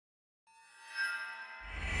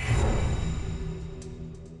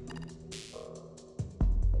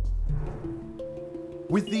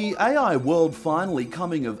With the AI world finally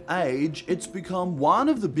coming of age, it's become one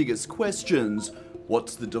of the biggest questions.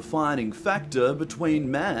 What's the defining factor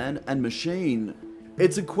between man and machine?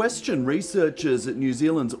 It's a question researchers at New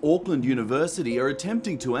Zealand's Auckland University are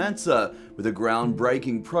attempting to answer with a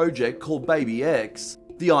groundbreaking project called Baby X.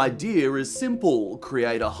 The idea is simple: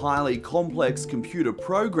 create a highly complex computer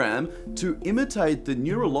program to imitate the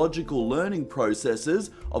neurological learning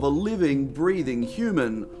processes of a living, breathing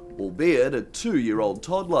human, albeit a 2-year-old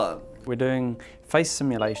toddler. We're doing face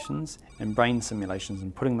simulations and brain simulations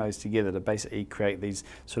and putting those together to basically create these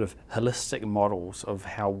sort of holistic models of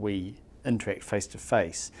how we interact face to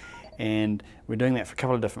face. And we're doing that for a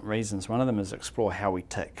couple of different reasons. One of them is explore how we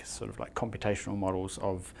tick, sort of like computational models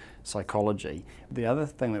of psychology. The other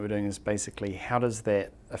thing that we're doing is basically how does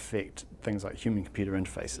that affect things like human-computer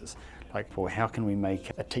interfaces? Like, well, how can we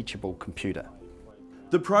make a teachable computer?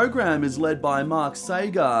 The program is led by Mark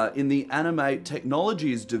Sagar in the Animate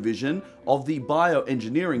Technologies division of the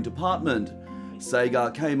Bioengineering department.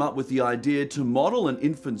 Sagar came up with the idea to model an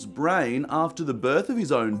infant's brain after the birth of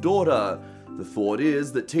his own daughter. The thought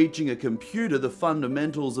is that teaching a computer the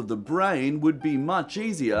fundamentals of the brain would be much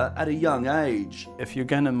easier at a young age. If you're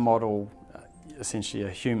going to model essentially a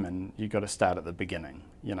human, you've got to start at the beginning.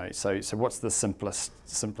 You know, so what's the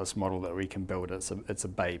simplest model that we can build? It's a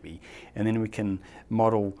baby, and then we can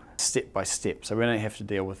model step by step. So we don't have to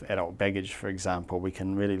deal with adult baggage, for example. We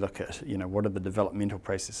can really look at, you know, what are the developmental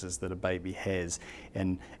processes that a baby has,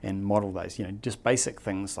 and model those. You know, just basic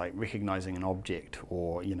things like recognizing an object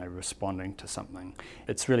or, you know, responding to something.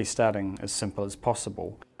 It's really starting as simple as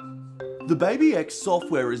possible. The Baby X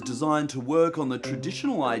software is designed to work on the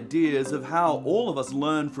traditional ideas of how all of us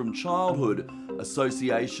learn from childhood: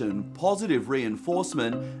 association, positive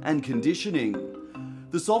reinforcement, and conditioning.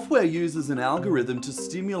 The software uses an algorithm to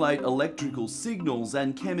stimulate electrical signals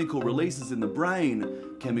and chemical releases in the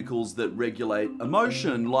brain, chemicals that regulate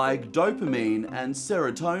emotion like dopamine and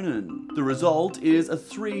serotonin. The result is a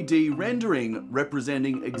 3D rendering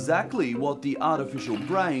representing exactly what the artificial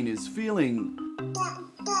brain is feeling.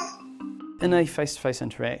 In a face-to-face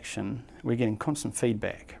interaction, we're getting constant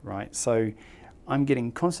feedback, right? So I'm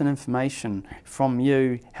getting constant information from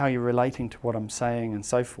you, how you're relating to what I'm saying and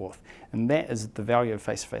so forth. And that is the value of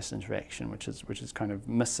face-to-face interaction, which is kind of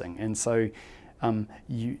missing. And so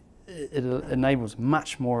it enables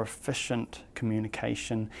much more efficient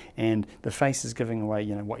communication, and the face is giving away,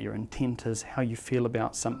 you know, what your intent is, how you feel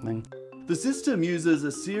about something. The system uses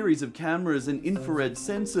a series of cameras and infrared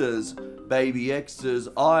sensors, Baby X's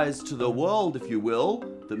eyes to the world, if you will,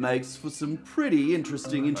 that makes for some pretty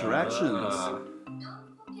interesting interactions.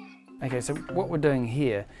 Okay, so what we're doing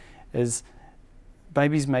here is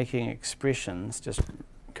baby's making expressions just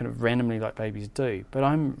kind of randomly like babies do, but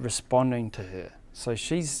I'm responding to her. So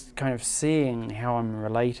she's kind of seeing how I'm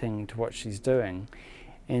relating to what she's doing,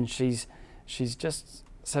 and she's just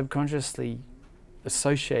subconsciously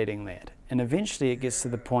associating that. And eventually it gets to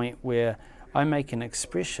the point where I make an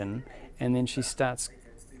expression and then she starts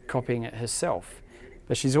copying it herself.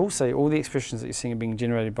 But she's also, all the expressions that you're seeing are being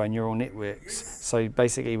generated by neural networks. So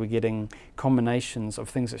basically we're getting combinations of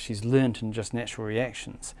things that she's learnt in just natural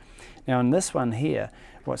reactions. Now in this one here,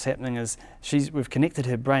 what's happening is we've connected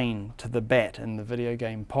her brain to the bat in the video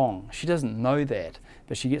game Pong. She doesn't know that,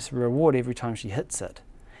 but she gets a reward every time she hits it.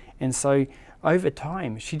 And so over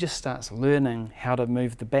time, she just starts learning how to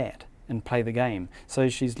move the bat and play the game. So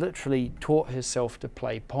she's literally taught herself to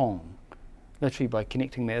play Pong, literally by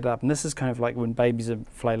connecting that up. And this is kind of like when babies are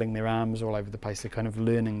flailing their arms all over the place, they're kind of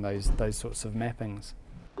learning those sorts of mappings.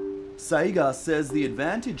 Sagar says the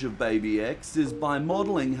advantage of Baby X is by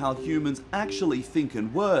modelling how humans actually think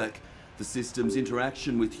and work. The system's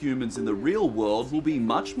interaction with humans in the real world will be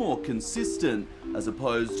much more consistent, as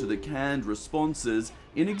opposed to the canned responses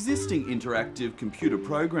in existing interactive computer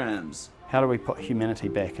programs. How do we put humanity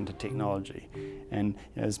back into technology? And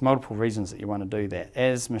there's multiple reasons that you want to do that.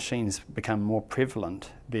 As machines become more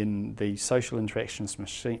prevalent, then the social interactions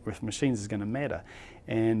with machines is going to matter.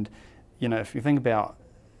 And you know, if you think about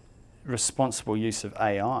responsible use of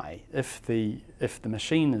AI, if the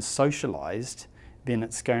machine is socialized, then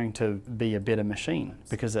it's going to be a better machine,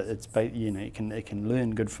 because it can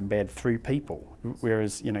learn good from bad through people.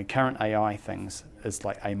 Whereas, you know, current AI things is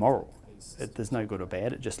like amoral. There's no good or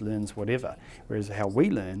bad, it just learns whatever. Whereas how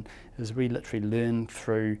we learn is we literally learn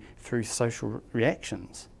through social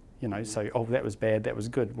reactions. You know, so, oh, that was bad, that was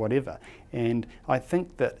good, whatever. And I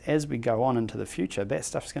think that as we go on into the future, that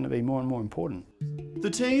stuff's going to be more and more important.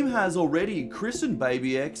 The team has already christened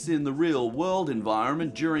Baby X in the real world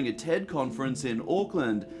environment during a TED conference in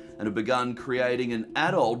Auckland, and have begun creating an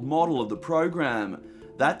adult model of the program.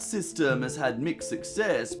 That system has had mixed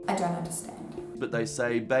success. I don't understand. But they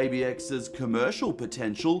say Baby X's commercial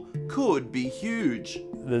potential could be huge.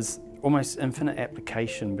 There's almost infinite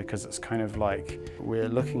application because it's kind of like we're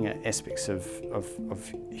looking at aspects of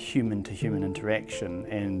human-to-human interaction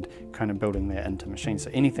and kind of building that into machines.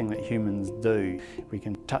 So anything that humans do, we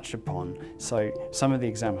can touch upon. So some of the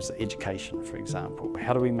examples are education, for example.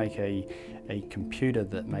 How do we make a computer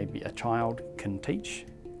that maybe a child can teach,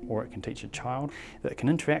 or it can teach a child, that it can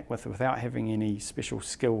interact with without having any special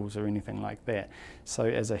skills or anything like that? So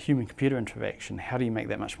as a human-computer interaction, how do you make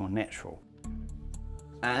that much more natural?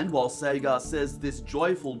 And while Sagar says this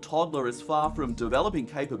joyful toddler is far from developing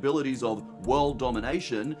capabilities of world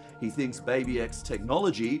domination, he thinks Baby X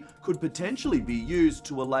technology could potentially be used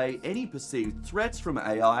to allay any perceived threats from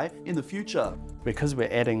AI in the future. Because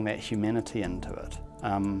we're adding that humanity into it,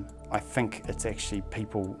 I think it's actually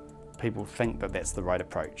people think that that's the right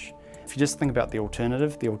approach. If you just think about the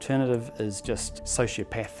alternative is just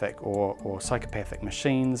sociopathic or psychopathic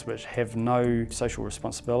machines which have no social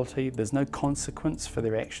responsibility. There's no consequence for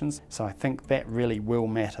their actions. So I think that really will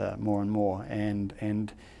matter more and more.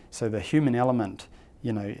 And so the human element,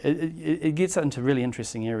 you know, it gets into really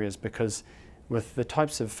interesting areas because with the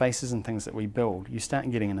types of faces and things that we build, you start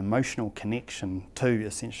getting an emotional connection to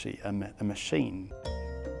essentially a machine.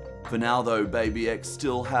 For now though, Baby X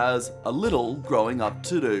still has a little growing up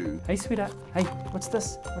to do. Hey sweetheart, hey, what's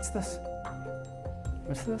this? What's this?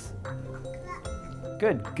 What's this?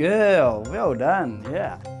 Good girl, well done,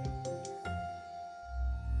 yeah.